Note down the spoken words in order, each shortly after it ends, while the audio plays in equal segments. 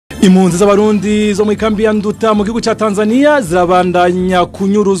Impunzi z'abarundi zo mu ikambi ya Nduta mu gihugu ca Tanzania zirabandanya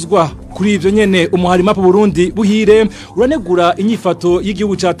kunyuruzwa. Kuri ivyo nyene umuhari mapa Burundi buhire uranegura inyifato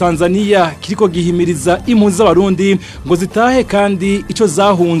y'igihugu ca Tanzania kiriko gihimiriza impunzi z'abarundi ngo zitahe kandi ico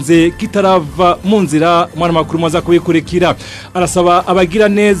zahunze kitarava mu nzira. Mwana makuru mwaza kubikurikira, arasaba abagira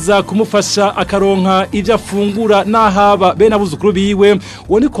neza kumufasha akaronka ivyo afungura n'ahaba bene abuzukuru biwe.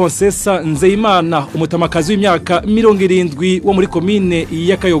 Uwo ni Konsesa Nzeyimana, umutamakazi w'imyaka 70 wo muri komine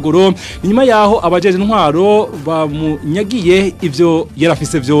ya Kayogoro. Inyuma yaho abajeje intwaro bamunyagiye ivyo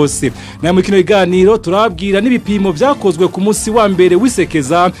yarafise vyose. Na mu kino iganiro turabwira n'ibipimo vyakozwe ku munsi wa mbere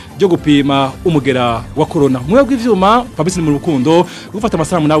wisekeza byo gupima umugera wa corona. Mwe bw'ivyuma Fabrice mu rukundo gufata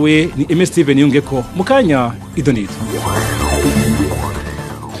amasanamu nawe ni MS Steven Yungeko mukanya idonito.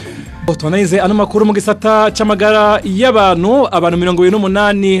 Tunayize ano makuru mu gisata c'amagara y'abantu. Abantu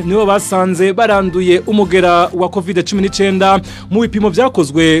 28 nibo basanze baranduye umugera wa COVID-19 mu bipimo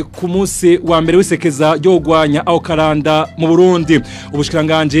vyakozwe ku munsi wa mbere wisekeza ryo gwanya aho karanda mu Burundi.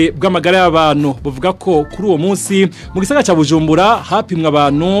 Ubushikiranganje bw'amagara y'abantu buvuga ko kuri uwo munsi mu gisagara ca Bujumbura hapimwa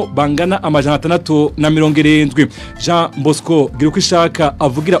abantu bangana 670. Jean Bosco Girukwishaka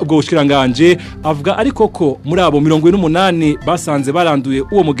avugira ubwo bushikiranganje avuga ariko ko muri abo 28 basanze baranduye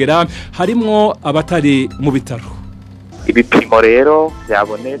uwo mugera harimwo abatari mu bitaro. Ibipimo rero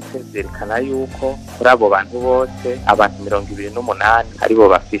byabonetse byerekana yuko kuri abo bantu bose abantu 28 aribo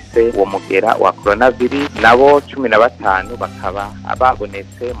bafise uwo mugera wa coronavirus, nabo 15 bakaba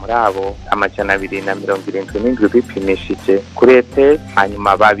ababonetse muri abo 277 bipimishije kurete,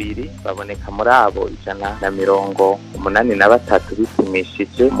 hanyuma babiri baboneka muri abo 183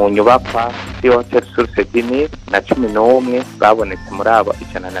 bipimishije mu nyubakwa y'Hotel Source Dini, na 11 babonetse muri abo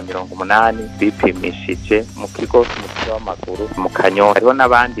 180 bipimishije mu kigo w'amaguru mu Kanyola. Hariho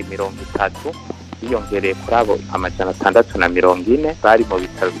n'abandi 30 biyongereye kuri abo 640 bari mu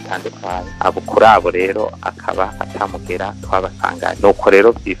bitaro bitandukanye. Abo kuri abo rero akaba atamugera twabasanga. Nuko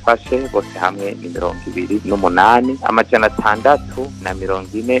rero byifashe bose hamwe ni 28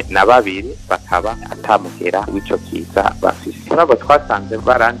 642 bakaba atamugera w'ico kiza bafise. Abo twasanze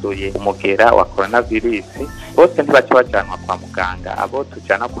baranduye umugera wa coronavirus bose ntibace bajanwa kwa muganga. Abo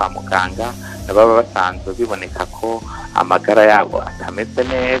tujana kwa muganga baba basanzwe biboneka ko amagara yabo atameze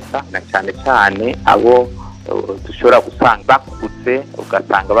neza, na cyane abo dushobora gusanga bakuze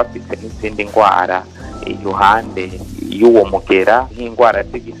ugasanga bafite n'izindi ndwara iruhande y'uwo mugera, nk'indwara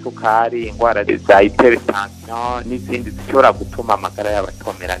z'igisukari, indwara za hypertension n'izindi zishobora gutuma amagara yabo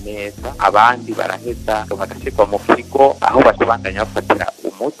atomera neza. Abandi baraheza bagashyirwa mu kigo aho bashobandanya bafatira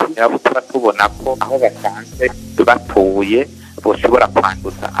umuti. Nabo tuba tubona ko aho basanze batuye boshobora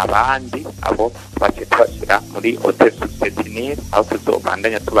kwanduza abandi. Abo twaje twashira muri Hotel Source aho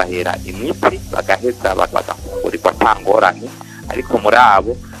tuzobandanya tubahera imiti bagaheza bagafungurirwa tangorane. Ariko muri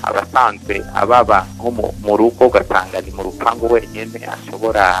abo abasanzwe ababa nko mu rugo ugasanga ni mu rupangu wenyene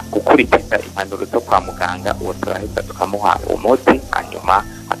ashobora gukurikiza impanuro zo kwa muganga, uwo turaheza tukamuha umuti hanyuma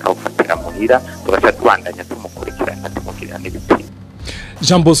akawufatira muhira, tugaca tubandanya tumukurikirana tumugirira n'ibipimo.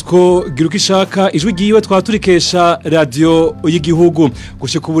 Jean Bosco Girukishaka, ijwi giwe twaturikesha radio y'igihugu.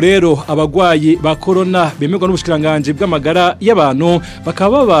 Gushika ubu rero abagwayi ba corona bemerwa n'ubushikiranganje bw'amagara y'abantu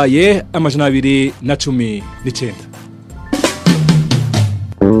bakaba babaye 219.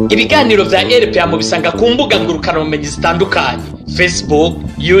 Ibiganiro vya RPA mu bisanga ku mbuga ngurukanabumenyi zitandukanye: Facebook,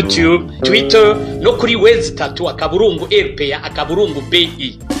 YouTube, Twitter no kuri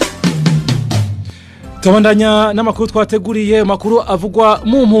www.rpa.bi. Tubandanya n'amakuru twateguriye, makuru avugwa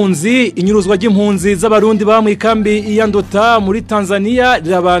mu mpunzi. Inyuruzwa ry'impunzi z'abarundi ba mu ikambi ya Nduta muri Tanzania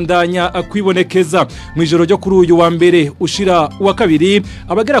rirabandanya kwibonekeza. Mu ijoro ryo kuri uyu wa mbere ushira wa kabiri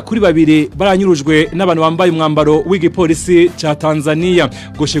abagera kuri babiri baranyurujwe n'abantu bambaye umwambaro w'igipolisi ca Tanzania.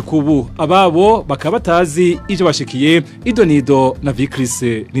 Gushika ubu ababo bakaba batazi ivyo bashikiye. Idonido na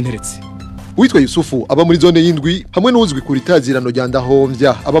Vicrise Ninteretse. Witwa Yusufu aba muri zone y'indwi hamwe n'uzwi kuri tazirano rya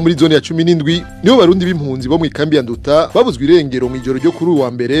Ndahomvya aba muri zone ya 17 nibo barundi b'impunzi bo mu ikambi ya Nduta babuzwe irengero mu ijoro ryo kuri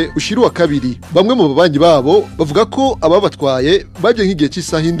uwa mbere ushira wa kabiri. Bamwe mu babanyi babo bavuga ko ababatwaye baje nk'igihe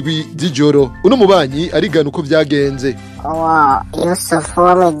cy'isaha 7 z'ijoro. Uno mubanyi arigana uko vyagenze. Yusufu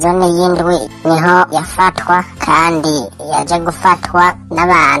wo mu zone y'indwi niho yafatwa, kandi yaje gufatwa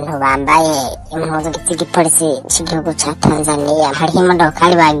n'abantu bambaye impuzu z'igipolisi cy'igihugu ca Tanzania. Hari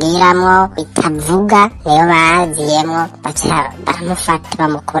imodokari bagiramwo itavuga niyo baziyemwo, baca baramufata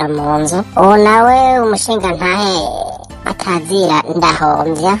bamukura mu nzu. Uwo nawe umushinga ntahe atazira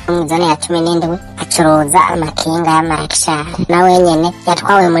Ndahomvya mu zone ya 17 acuruza amakinga y'amarakishari. Nawe nyene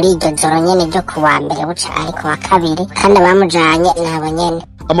yatwawe muri iryo joro nyene ryo kuwa mbere buca ariko wa kabiri, kandi bamujanye nabo nyene.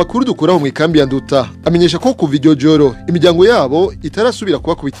 amakuru dukuraho mu ikambi ya Nduta amenyesha ko kuva iryo joro imiryango yabo itarasubira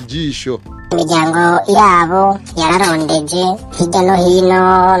kubakubita ijisho. Imiryango yabo yararondeje hirya no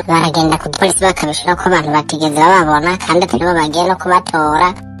hino, baragenda ku polisi bakabishira ko abantu batigeze babona kandi atari bo bagiye no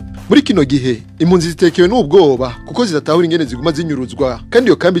kubatora. Muri kino gihe impunzi zitekewe n'ubwoba kuko zidatahura ingene ziguma zinyuruzwa kandi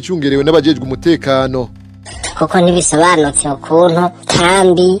iyo kambi icungerewe n'abajejwe umutekano. Kuko ntibisobanutse ukuntu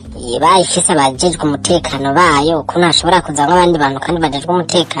kambi bayifise abajejwe umutekano bayo, ukuntu hashobora kuza nk'abandi bantu kandi bajejwe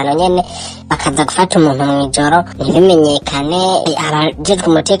umutekano nyene bakaza gufata umuntu mw'ijoro ntibimenyekane, abajejwe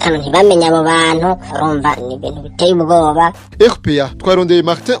umutekano ntibamenye abo bantu, urumva ni ibintu biteye ubwoba. RPA twarondeye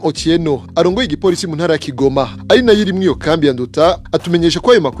Martin Otieno arongoye igipolisi mu ntara ya Kigoma ari nayo iri mw'iyo kambi ya Nduta, atumenyesha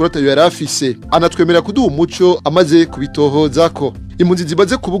ko ayo makuru atayo yari afise, anatwemera kuduha umuco amaze kubitohozako. Impunzi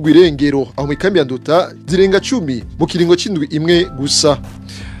zimaze kubugwa irengero aho mu ikambi ya Nduta zirenga 10 mu kiringo c'indwi imwe gusa.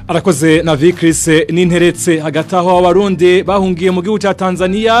 Arakoze na Vikris n'interetse hagati aho abarundi bahungiye mu gihugu cya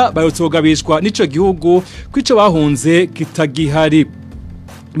Tanzania bayotsogabishwa n'ico gihugu kwico bahunze kitagihari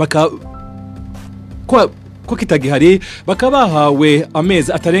ko kitagihari bakabahawe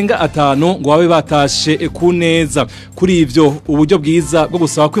amezi atarenga 5 ngo babe batashe ku neza. Kuri ivyo uburyo bwiza bwo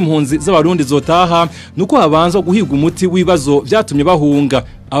gusaba ko impunzi z'abarundi zotaha nuko habanza guhigwa umuti w'ibazo vyatumye bahunga,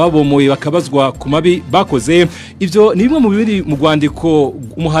 ababomoye bakabazwa ku mabi bakoze. Ivyo ni bimwe mu bibiri mu rwandiko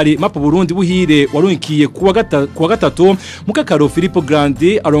umuhari mapa Burundi buhire warunkiye kuwa gatatu mu kakaro Philippe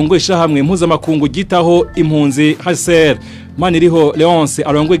Grandi arongoye hamwe mpuzamakungu gitaho impunzi HCR. Maniriho Leonce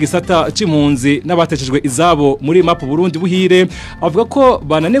arongoye gisata c'impunzi n'abateshejwe izabo muri mapa Burundi buhire avuga ko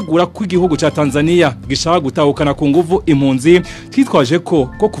bananegura ko igihugu ca Tanzania gishaka gutahukana ku nguvu impunzi twitwaje ko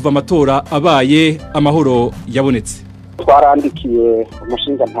kuva amatora abaye amahoro yabonetse. Twarandikiye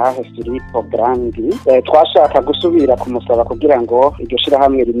umushinga ntahe Philippe Grandi twashaka gusubira kumusaba kugira ngo iryo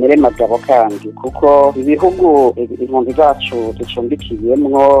shirahamwe rimere magabo kandi kuko ibihugu impunzi zacu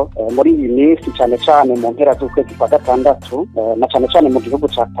zicumbikiyemwo muri iyi minsi cyane mu mpera z'ukwezi kwa gatandatu na cyane mu gihugu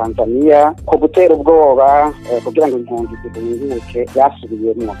ca Tanzania ko gutera ubwoba kugira ngo impunzi zihunguke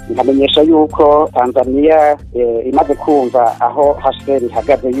yasubiyemwo. Nkamenyesha yuko Tanzania imaze kumva aho HCR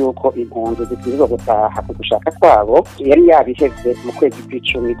ihagaze yuko impunzi zikwiye gutaha ku gushaka kwabo yari yabiheze mu kwezi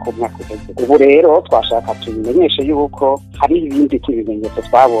kw'icumi ku mwaka uheze. Ubu rero twashaka tubimenyeshe yuko hari ibindi kibimenyetso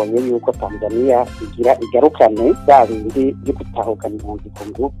twabonye yuko Tanzania igarukane bya bindi byo gutahukana impunzi ku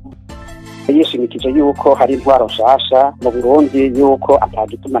ngufu. Yishimikije yuko hari intwaro nshasha mu Burundi yuko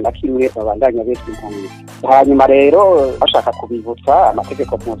atagituma na kimwe babandanya bese impunzi. Hanyuma rero bashaka kubibutsa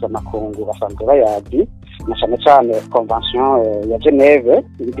amategeko mpuzamakungu basanzwe bayazi na cyane convention ya Geneve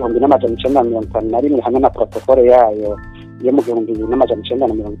 1951 hamwe na protocole yayo yo mu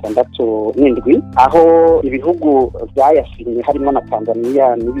 1967 aho ibihugu byayasinye harimo na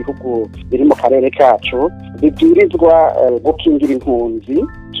Tanzania n'ibihugu biri mu karere kacu bibwirizwa gukingira impunzi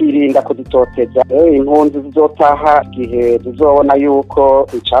kirinda kuditoteza impunzi zizotaha gihe zizobona yuko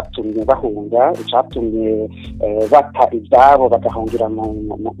icatumye bahunga icatumye bata ibyabo bagahungira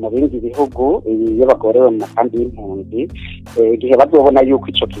mu bindi bihugu iyo bagorewe mu kandi y'impunzi gihe bazobona yuko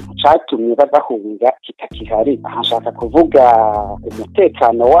ico kintu catumye bagahunga kitakihari. Ahashaka kuvuga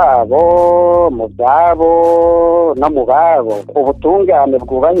umutekano wabo mu byabo no mu babo, ubutungane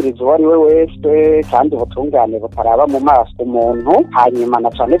bwubahiriza uwo ari we wese kandi ubutungane butaraba mu maso umuntu, hanyuma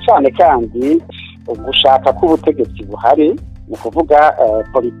na cyane kandi ugushaka k'ubutegetsi buhari ni kuvuga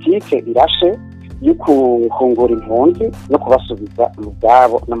politike irashe yo kuhungura impunzi no kubasubiza mu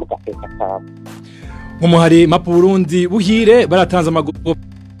byabo no mu gateka kabo. Umuhari mapa Burundi buhire baratanze amagogo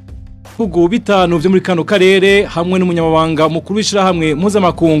bitanu vyo muri kano karere hamwe n'umunyamabanga mukuru w'ishirahamwe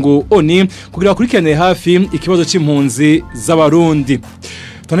mpuzamakungu ONU kugira bakurikirane hafi ikibazo c'impunzi z'abarundi.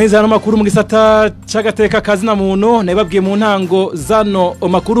 Toneza hano makuru mu gisata c'agateka kazi na muntu nababwiye mu ntango zano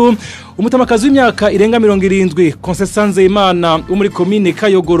makuru. Umutamakazi w'imyaka irenga 70 Konsesanze Imana wo muri commune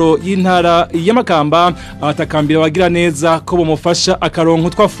Kayogoro y'intara y'Amakamba atakambira bagira neza ko bomufasha akaronko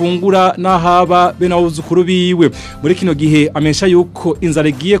twafungura nahaba be nawuzukuru biwe. Muri kino gihe amesha yuko inzara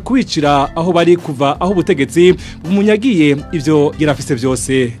igiye kubicira aho bari kuva aho ubutegetsi bumunyagiye ivyo yarafise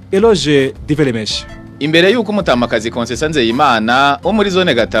byose. Eloge Diveremesha. Imbere yuko umutamakazi Konsesanze Imana wo muri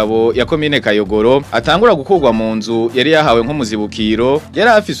zone Gatabo ya commune Kayogoro atangura gukurwa mu nzu yari yahawe nk'umuzibukiro, yari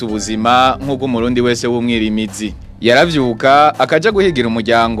afise ubuzima nk'ubwo umurundi wese w'umwirimizi. Yaravyuka akaja guhigira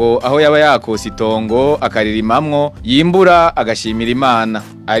umuryango aho yaba yakose itongo akaririmamwo yimbura agashimira Imana.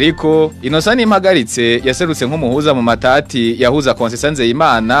 Ariko Innocent Impagaritse yaserutse nk'umuhuza mu matati yahuza Konsesanze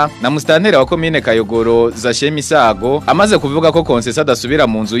Imana na mustanteri wa commune Kayogoro Zashemi Isago, amaze kuvuga ko Konsesa adasubira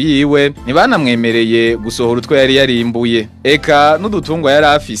mu nzu yiwe ntibanamwemereye gusohora utwo yari yarimbuye. Eka n'udutungwa yari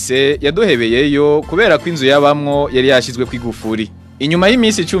afise yaduhebeyeyo kubera ko inzu yabamwo yari yashizwe kwigufuri. Inyuma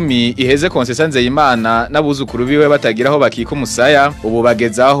y'imisi 10 iheze Konsesa Nzeyimana n'abuzukuru biwe batagiraho bakika umusaya ubu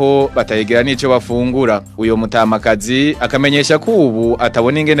bagezaho batayigira n'ico bafungura. Uyo mutamakazi akamenyesha ko ubu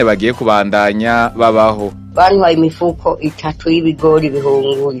atabona ingene bagiye kubandanya babaho. Bantwaye imifuko 3 y'ibigori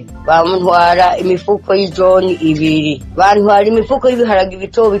bihunguye, bantwara imifuko y'ijoni 2, bantwara imifuko y'ibiharage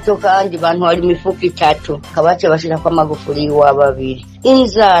bito kandi bantwara imifuko 3, kabace bashira kwa magufuri wa 2.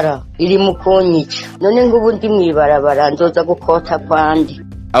 Inzara iri mu kunyica, none ngubu ndi mwibarabara nzoza gukota kwandi.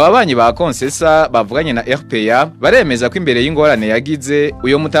 Ababanyi ba Konsesa bavuganye na RPA baremeza ko imbere y'ingorane yagize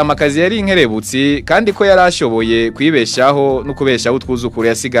uyo mutamakazi yari inkerebutsi kandi ko yarashoboye kwibeshaho no kubeshaho utwuzukuru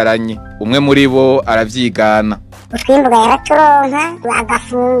yasigaranye. Umwe muri bo aravyigana. Utwimbuga yaraturonka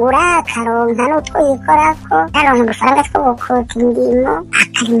agafungura akaronka n'utwo yikorako aronka udufaranga two gukota indimo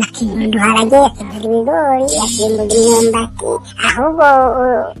akarima k'ibintu haragiye akimura ibigori yakimbura imyumbati ahubwo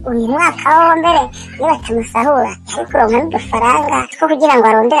uyu mwaka wo mbere iyo batamusahura yari kuronka n'udufaranga two kugira ngo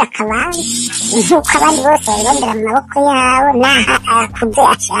arondere akabanza nk'uko abandi bose babirondera mu maboko yabo n'aha akuze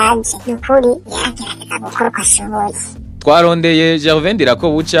ashaje ni ukuri yagerageza gukora uko ashoboye. Twarondeye Gervain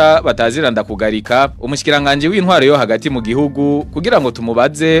Ndirakobuca bataziranda kugarika umushikiranganje w'intwaro yo hagati mu gihugu kugira ngo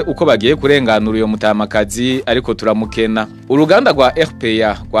tumubaze uko bagiye kurenganura uyo mutamakazi ariko turamukena. Uruganda rwa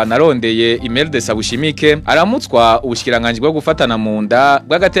RPA rwanarondeye email de Sabushimike aramutswa ubushikiranganje bwo gufatana mu nda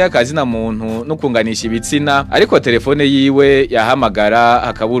bw'agateye akazi na muntu no kunganisha ibitsina ariko telefone yiwe yahamagara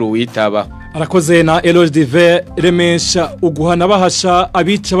hakaburu witaba. Arakoze na Eloge Dive remesha uguhana bahasha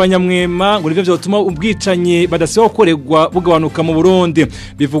abica abanyamwema ngo nivyo byotuma ubwicanye badasiba gukorerwa bugabanuka mu Burundi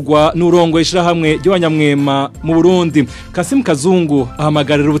bivugwa n'urongo ishira hamwe ry'abanyamwema mu Burundi. Kasim Kazungu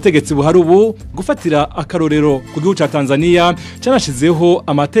ahamagarira ubutegetsi buhari ubu gufatira akarorero ku gihugu ca Tanzania canashizeho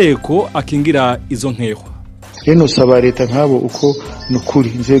amateko akingira izo nkeho. Reno saba leta nkabo uko nukuri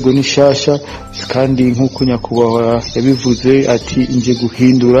inzego nishasha kandi nkuko nyakubahwa yabivuze ati inje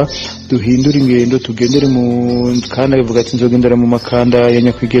guhindura duhindura ingendo tugendere mu kana bivuga ati nzogendera mu makanda ya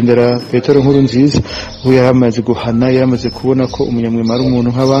nyakwigendera Petero nkuru nziza ubu yaramaze guhana yaramaze kubona ko umunyamwema ari umuntu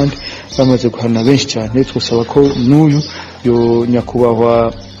nk'abandi bamaze guhana benshi cyane twosaba ko n'uyu yo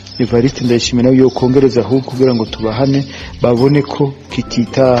nyakubahwa Evariste ndayishimira yo kongereza aho kugira ngo tubahane babone ko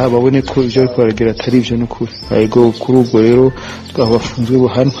kititaha babone ko ivyo ariko baragira atari ivyo n'ukuri. Yego kuri ubwo rero twabafunzwe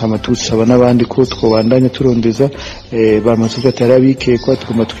buhano amatutsi aba nabandi ko twobandanya turondeza bamaze gatarabike ko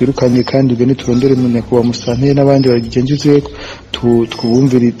twuma twirukanye kandi bene turondere mu nyakubahwa musanteye n'abandi bagigenjuze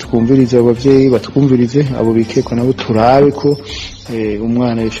twumvirize abavyeyi batwumvirize abo bikekwa nabo turabe ko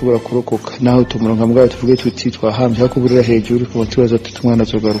umwana yashobora kurokoka naho tumuronka mugabo tuvuge tuti twahambye hakuburira hejuru ko tubaza tuti umwana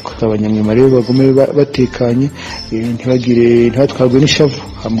azogaruka. Abanyamwema rero bagume batekanye ntibagire ntatwagwe n'ishavu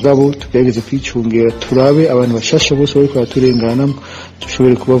mugabo tugerageze kwicungera turabe abantu bashasha bose bari kwaturengana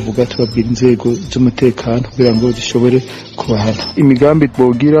dushobore kubavuga tubabwira inzego z'umutekano kugira ngo zishobore kubahana. Imigambi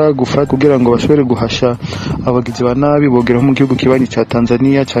bogira gufata kugira ngo bashobore guhasha abagizi ba nabi bogera mu gihugu kibanyi ca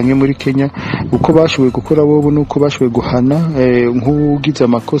Tanzania canke muri Kenya uko bashoboye gukora bobo nuko bashoboye guhana nk'ugize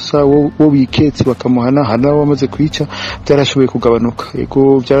amakosa wo biketse bakamuhana hana wamaze kwica byarashoboye kugabanuka.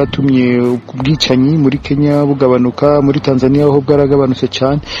 Ego byaratumye ubwicanyi muri Kenya bugabanuka muri Tanzania aho bwaragabanutse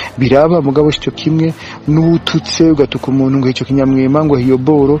cyane biraba mugabo cyo kimwe n'ubututse ugatuka umuntu ngo icyo kinyamwema ngo hiyo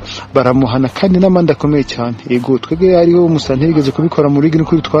boro baramuhana kandi n'amanda akomeye cyane. Ego twege hariho umusante yigeze kubikora muri rigi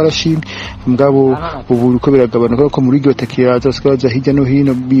n'ukuri twarashimye mugabo ubu uko biragabanuka ko muri rigi batakiraza basigaza hirya no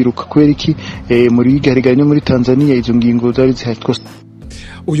hino biruka kubera iki muri rigi hariganye muri Tanzania izo ngingo zari zihatwa.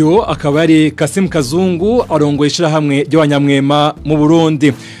 Uyo akaba ari Kasim Kazungu arongoye ishira hamwe ry'abanyamwema mu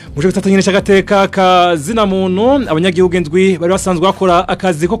Burundi. Muje gutatanyira cy'agateka kazina muntu abanyagihugu ndwi bari basanzwe bakora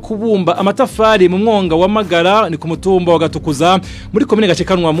akazi ko kubumba amatafari mu mwonga wa Magara ni ku mutumba wa Gatukuza muri komine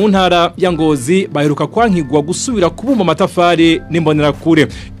Gacekanwa mu ntara ya Ngozi baheruka kwankigwa gusubira kubumba amatafari n'imbonera kure.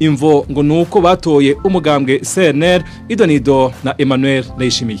 Imvo ngo nuko batoye umugambwe CNR Idonido na Emmanuel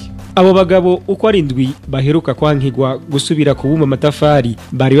Ndayishimiye. Abo bagabo uko ari ndwi baheruka kwankigwa gusubira kubumba amatafari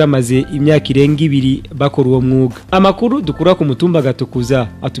bari bamaze imyaka irenga 2 bakora uwo mwuga. Amakuru dukura ku mutumba Gatukuza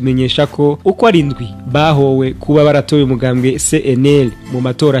atumenyesha ko uko ari ndwi bahowe kuba baratoye umugambwe CNL mu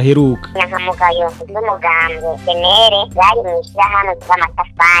matora aheruka. Nyamugayo n'umugambwe CNL bari mwishira hano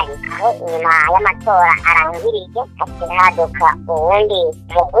z'amatafari aho inyuma y'amatora arangirije akiraduka ubundi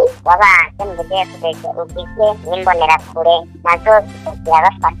mugwi wabase mu gihe kugeze ubise n'imbonera kure nazo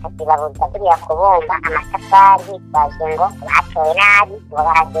zirabafata bibabuza buriya kubumba amatafari bitwaje ngo batowe nabi ngo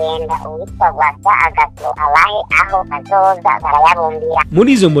baragenda uwitwa Rwanda agato abahe aho bazoza barayabumbira.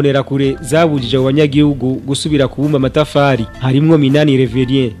 Muri izo mbonerakure zabujije abanyagihugu gusubira kubumba amatafari harimwo Minani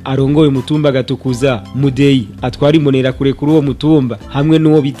Reverien arongoye umutumba Gatukuza, Mudeyi atwara imbonerakure kuri uwo mutumba hamwe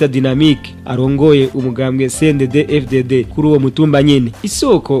n'uwo bita Dynamique arongoye umugambwe CNDD FDD kuri uwo mutumba nyene.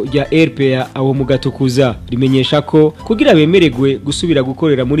 Isoko rya RPA abo mu Gatukuza rimenyesha ko kugira bemererwe gusubira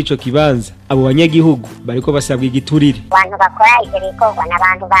gukorera muri ico kibanza abo banyagihugu bariko basabwa igiturire. Abantu bakora ivyo bikorwa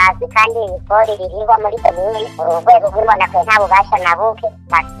n'abantu bazi kandi ibikori birihwa muri komine urwego rw'ibona ko nta bubasha na buke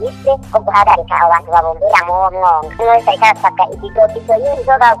bafise bwo guhagarika abantu babumbira mu uwo mwonga. Mwese ariko arasabwa ikidokizo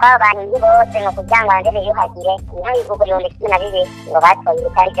y'inzoga bw'abantu ndi bose ngo kugira ngo bandebe yuhagire niho ibihugu 12 ngo batoye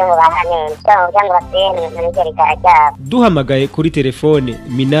ibitari vyo ngo bahanene kugira ngo basene mu n'igereka ryabo. Duhamagaye kuri telefone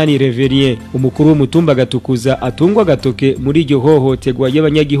Minani Reverien umukuru w'umutumba Gatukuza atungwa gatoke muri iryo hohoterwa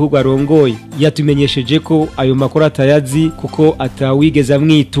y'abanyagihugu arongoye yatumenyesheje ko ayo makuru atayazi kuko atawigeza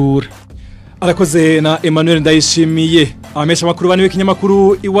mwitura. Arakoze na Emmanuel Ndayishimiye. Amesha makuru bani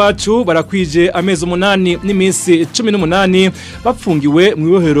w'ikinyamakuru iwacu barakwije amezi 8 n'iminsi 18 bapfungiwe mu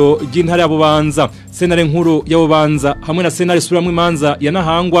ibohero ry'intara ya Bubanza. Senare nkuru ya Bubanza hamwe na senare subiramwe imanza ya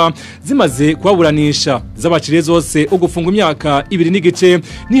Nahangwa zimaze kubaburanisha zabaciriye zose ugufunga imyaka 2 n'igice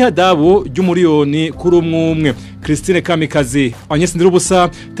n'ihadabu ry'umuriyoni kuri umwe. Christine Kamikazi, Agnes Ndirubusa,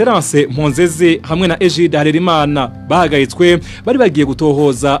 Terence Mponzeze hamwe na Egide Harerimana bahagayitswe bari bagiye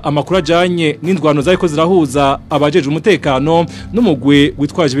gutohoza amakuru ajanye n'indwano zariko zirahuza abajeje umutekano n'umugwe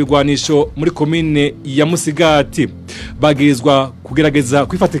witwaje ibigwanisho muri komine ya Musigati. Bagirizwa kugerageza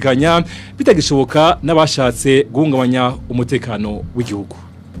kwifatikanya bitagishoboka n'abashatse guhungabanya umutekano w'igihugu.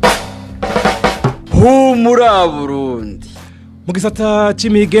 Humura Burundi. Mu gisata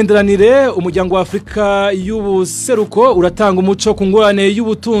c'imigenderanire umuryango wa Afrika y'ubuseruko uratanga umuco ku ngorane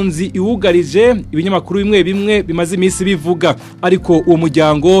y'ubutunzi iwugarije ibinyamakuru bimwe bimaze imisi bivuga, ariko uwo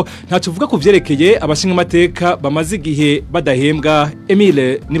muryango ntaco uvuga kuvyerekeye abashinga amateka bamaze igihe badahembwa.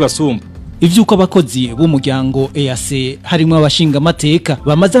 Emile Nibasumba. Ivyuko abakozi b'umuryango EAC harimo abashinga amateka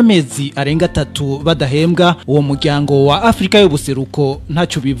bamaze amezi arenga 3 badahembwa, uwo muryango wa Afrika y'ubuseruko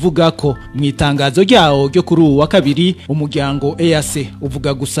ntaco bivuga ko mu itangazo ryawo ryo kuri uwa kabiri. Umuryango EAC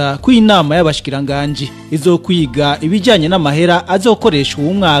uvuga gusa ko inama y'abashikiranganje izokwiga ibijanye n'amahera azokoreshwa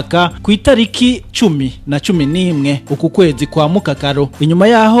uwo mwaka ku itariki 10 na 11 uku kwezi kwa Mukakaro. Inyuma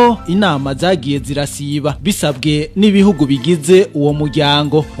yaho inama zagiye zirasiba bisabwe n'ibihugu bigize uwo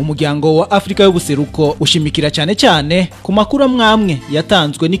muryango. Umuryango wa Afrika y'ubuseruko ushimikira cyane ku makuru amwamwe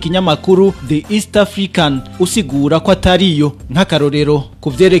yatanzwe n'ikinyamakuru The East African usigura ko atariyo, nk'akarorero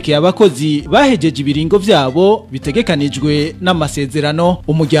kuvyerekeye abakozi bahejeje ibiringo vyabo bitegekanijwe n'amasezerano.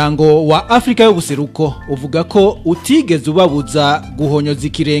 Umuryango wa Afrika y'ubuseruko uvuga ko utigeze ubabuza guhonyoza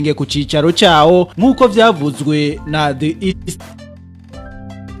ikirenge ku cicaro cyawo nk'uko vyavuzwe na The East.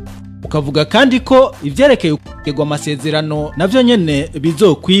 Ukavuga kandi ko ivyerekeye kugwa amasezerano navyo nyene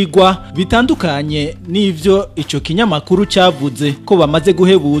bizokwigwa bitandukanye n'ivyo ico kinyamakuru cavuze ko bamaze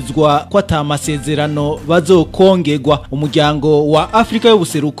guhebuzwa ko atamasezerano bazokongegwa. Umuryango wa Afrika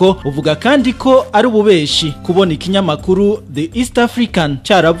y'ubuseruko uvuga kandi ko ari ububeshi kubona ikinyamakuru The East African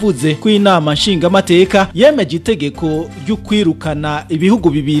caravuze ko inama nshinga amateka yemeje itegeko ryo kwirukana ibihugu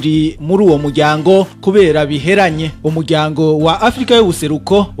bibiri muri uwo muryango kubera biheranye. Umuryango wa Afrika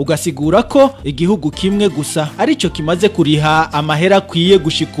y'ubuseruko ugasigura ko igihugu kimwe gusa arico kimaze kuriha amahera akwiye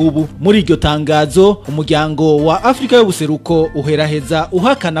gushika ubu. Muri iryo tangazo umuryango wa Afrika y'ubuseruko uheraheza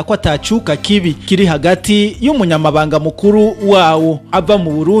uhakana ko atacuka kibi kiri hagati y'umunyamabanga mukuru wawo ava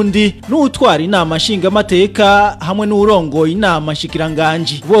mu Burundi n'utwara inama nshinga amateka hamwe n'urongoye inama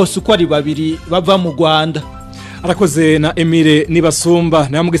nshikiranganje, bose uko ari babiri bava mu Rwanda. Arakoze na Emile Nibasumba.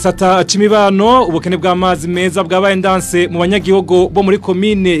 Na mu gisata c'imibano ubukene bw'amazi meza bwabaye ndanse mu banyagihugu bo muri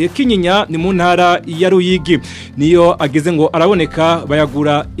komine Kinyinya ni mu ntara ya Ruyigi. Niyo ageze ngo araboneka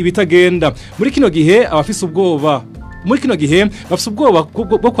bayagura ibitagenda. Muri kino gihe abafise ubwoba bafise ubwoba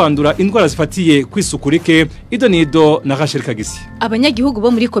bwo kwandura indwara zifatiye kwisukurike. Idonido na Rachel Kagisi. Abanyagihugu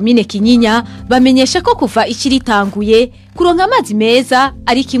bo muri komine Kinyinya bamenyesha ko kuva ikiritanguye kuronka amazi meza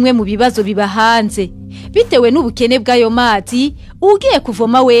ari kimwe mu bibazo bibahanze. Bitewe n'ubukene bw'ayo mazi ugiye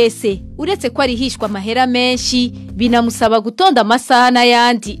kuvoma wese uretse ko arihishwa amahera menshi binamusaba gutonda amasaha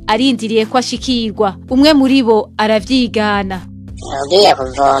n'ayandi arindiriye ko ashikirwa. Umwe muri bo aravyigana. ugiye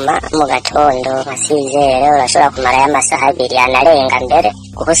kuvoma mu gatondo asizere urashobora kumara y'amasaha 2 anarenga mbere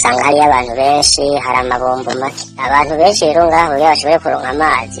kuko usanga hari abantu benshi hari amabombo make abantu benshi rero ngaho rero bashoboye kuronka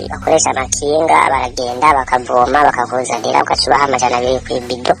amazi bakoresha amakinga baragenda bakavoma bakakuzanira ukacubaha amajana 2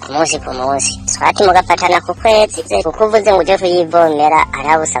 kw'ibido ku munsi swati mugapatana ku kwezi kuko uvuze ngo uje kuyivomera hari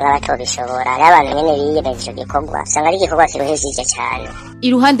abo usanga batobishobora hari abantu nyene biyemeje ico gikorwa usanga ari igikorwa kiruhishije cyane.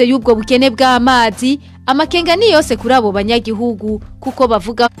 Iruhande y'ubwo bukene bw'amazi amakenga ni yose kuri abo banyagihugu kuko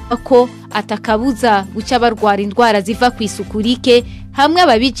bavuga ko atakabuza guca barwara indwara ziva ku isuku rike hamwe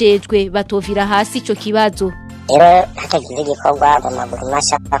ababijejwe batovira hasi ico kibazo. Rero hatagize igikorwa mu maguru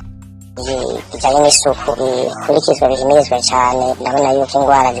masha bijanye n'isuku bikurikizwa bihimirizwa cyane ndabona yuko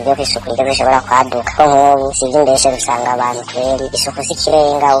indwara zivuye ku isuku rike zishobora kwaduka nk'ubu sivyo mbeshe rusanga abantu kweri isuku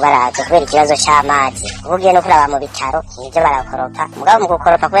sikirenga ubaraje kubera ikibazo c'amazi ubugiye no kuraba mu bitaro nivyo barakoropa mugabo mu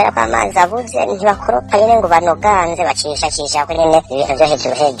gukoropa kubera ko amazi abuze ntibakoropa nyene ngo banoganze bacisha ko nyene ibintu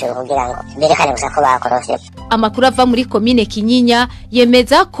vyo hejuru kugira ngo berekane gusa ko bakorofye. Amakuru ava muri komine Kinyinya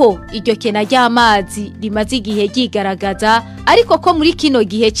yemeza ko iryo kena ry'amazi rimaze igihe ryigaragaza ariko ko muri kino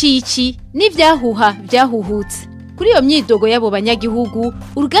gihe cici n'ivyahuha vyahuhutse. Kuri iyo myidogo y'abo banyagihugu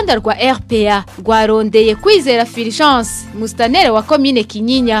uruganda rwa RPA rwarondeye Kwizera Fulgence mustanere wa komine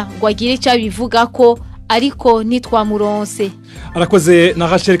Kinyinya ngo agire ico bivuga ko ariko ntitwamuronse. Arakoze na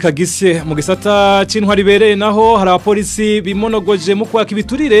Rachel Kagisye mu gisata c'intwari bereye naho hari abapolisi bimonogoje mu kwaka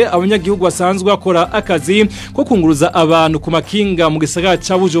ibiturire abanyagihugu basanzwe bakora akazi ko kunguruza abantu ku makinga mu gisagara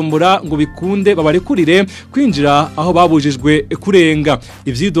ca Bujumbura ngo bikunde babarekurire kwinjira aho babujijwe kurenga.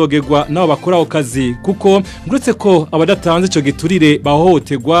 Ivyidogerwa nabo bakora ako kazi kuko nguretse ko abadatanze ico giturire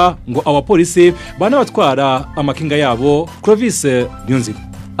bahohoterwa ngo abapolisi banabatwara amakinga yabo. Clovis Nyunzi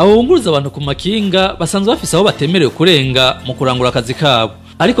abo bunguruza abantu ku makinga basanzwe bafise aho batemerewe kurenga mu kurangura akazi kabo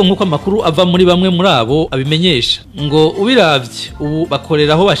ariko nkuko amakuru ava muri bamwe muri abo abimenyesha ngo ubiravye ubu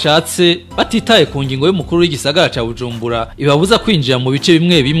bakorera aho bashatse batitaye ku ngingo y'umukuru w'igisagara ca Bujumbura ibabuza kwinjira mu bice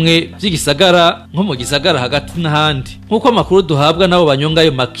bimwe by'igisagara nko mu gisagara hagati n'ahandi nkuko amakuru duhabwa nabo banyonga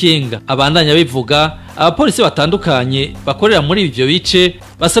ayo makinga abandanya bivuga abapolisi batandukanye bakorera muri ivyo bice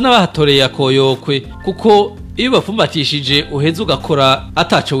basa n'abahatoreye akoyokwe kuko iyo bapfumbatishije uheze ugakora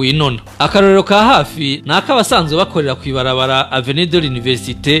ataco winona. Akarorero ka hafi naka basanzwe bakorera kwibarabara Avenue de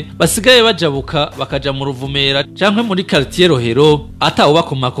l'Université basigaye bajabuka bakaja mu Ruvumera canke muri quartier Rohero atawo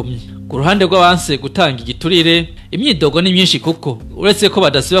bakomakomye. Ku ruhande rw'abanse gutanga igiturire imyidogo ni myinshi kuko uretse ko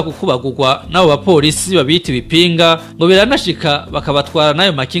badasiba kukubagurwa nabo bapolisi babita ibipinga ngo biranashika bakabatwara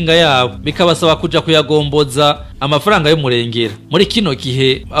nayo makinga yabo bikabasaba kuja kuyagomboza amafaranga y'umurengera. Muri kino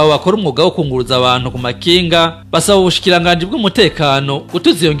gihe abo bakora umwuga wo kunguruza abantu ku makinga basaba ubushikiranganje bw'umutekano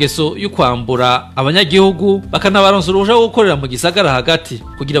gutuza iyo ngeso yo kwambura abanyagihugu bakanabaronsa uruhusha rwo gukorera mu gisagara hagati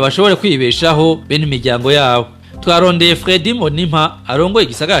kugira bashobore kwibeshaho bene imiryango yabo. Twarondeye Fredy Monimpa arongoye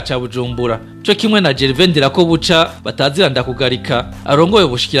igisagara ca Bujumbura cyo kimwe na Gervendira ko buca bataziranda kugarika arongoye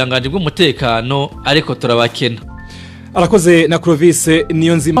ubushikiranganje bw'umutekano ariko turabakena. Arakoze na Clovis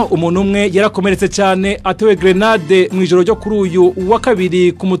Niyonzima umuntu umwe yarakomeretse cyane atewe grenade mu ijoro ryo kuri uyu wa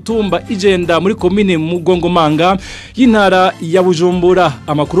kabiri ku mutumba Ijenda muri komine Mugongomanga y'intara ya Bujumbura.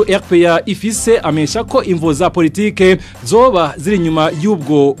 Amakuru RPA ifise amesha ko imvo za politike zoba ziri nyuma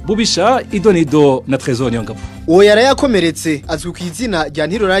y'ubwo bubisha idonido na Trezor Nyongabo. Uwo yarayakomeretse azwi ku izina rya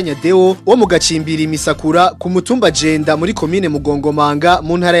Ntiroranya Deo wo mu gacimbiri Misakura ku mutumba Jenda muri komine Mugongomanga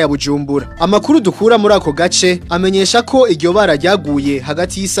mu ntara ya Bujumbura. Amakuru dukura muri ako gace amenyesha ko iryo bara ryaguye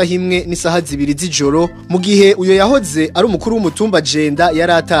hagati y'isaha imwe n'isaha 2 z'ijoro mu gihe uyo yahoze ari umukuru w'umutumba Jenda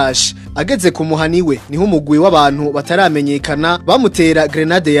yaratashe. Ageze ku muhaniwe niho umugwi w'abantu bataramenyekana bamutera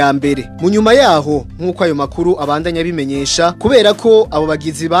grenade ya mbere. Mu nyuma yaho nkuko ayo makuru abandanya bimenyesha kubera ko abo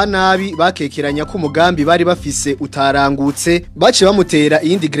bagizi ba nabi bakekeranya ko umugambi bari bafise utarangutse bace bamutera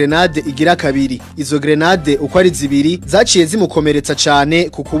iyindi grenade igira kabiri. Izo grenade uko ari zibiri zaciye zimukomeretsa cyane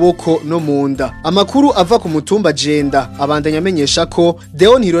ku kuboko no munda. Amakuru ava ku mutumba Jenda abandanya amenyesha ko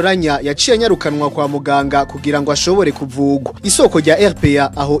Deo Ntiroranya yaciye nyarukanwa kwa muganga kugira ngo ashobore kuvugwa. Isoko rya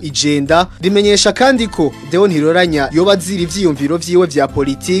RPA aho Ijenda rimenyesha kandi ko Deo Ntiroranya yoba ziri ivyiyumviro vyiwe vya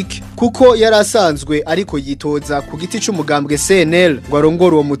politike kuko yarasanzwe ariko yitoza ku giti c'umugambwe CNL ngo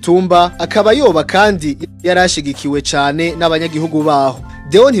arongore uwo mutumba akaba yoba kandi yarashigikiwe cyane n'abanyagihugu baho.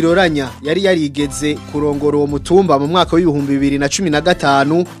 Deo Ntiroranya yari yarigeze kurongora uwo mutumba mu mwaka w'ibihumbi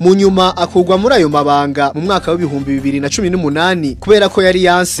 2015 mu nyuma akugwa muri ayo mabanga mu mwaka w'ibihumbi 2018 kubera ko yari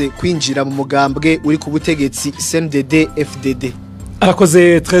yanse kwinjira mu mugambwe uri ku butegetsi CNDD FDD.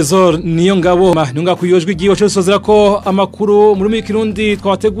 Arakoze Trezor Niyongabo nunga kuyojwe giyo cyo sozera ko amakuru muri Kirundi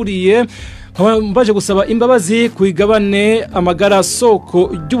twateguriye mbaje gusaba imbabazi kuigabane amagara soko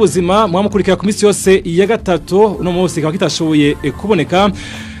ry'ubuzima mwamukurikira ku minsi yose ya gatatu uno munsi kaba kitashoboye kuboneka.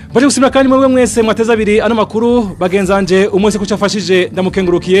 Baje gusimira kandi mwe mwese mwateza abiri ano makuru bagenzanje umwese kucafashije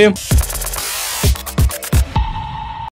ndamukengurukiye.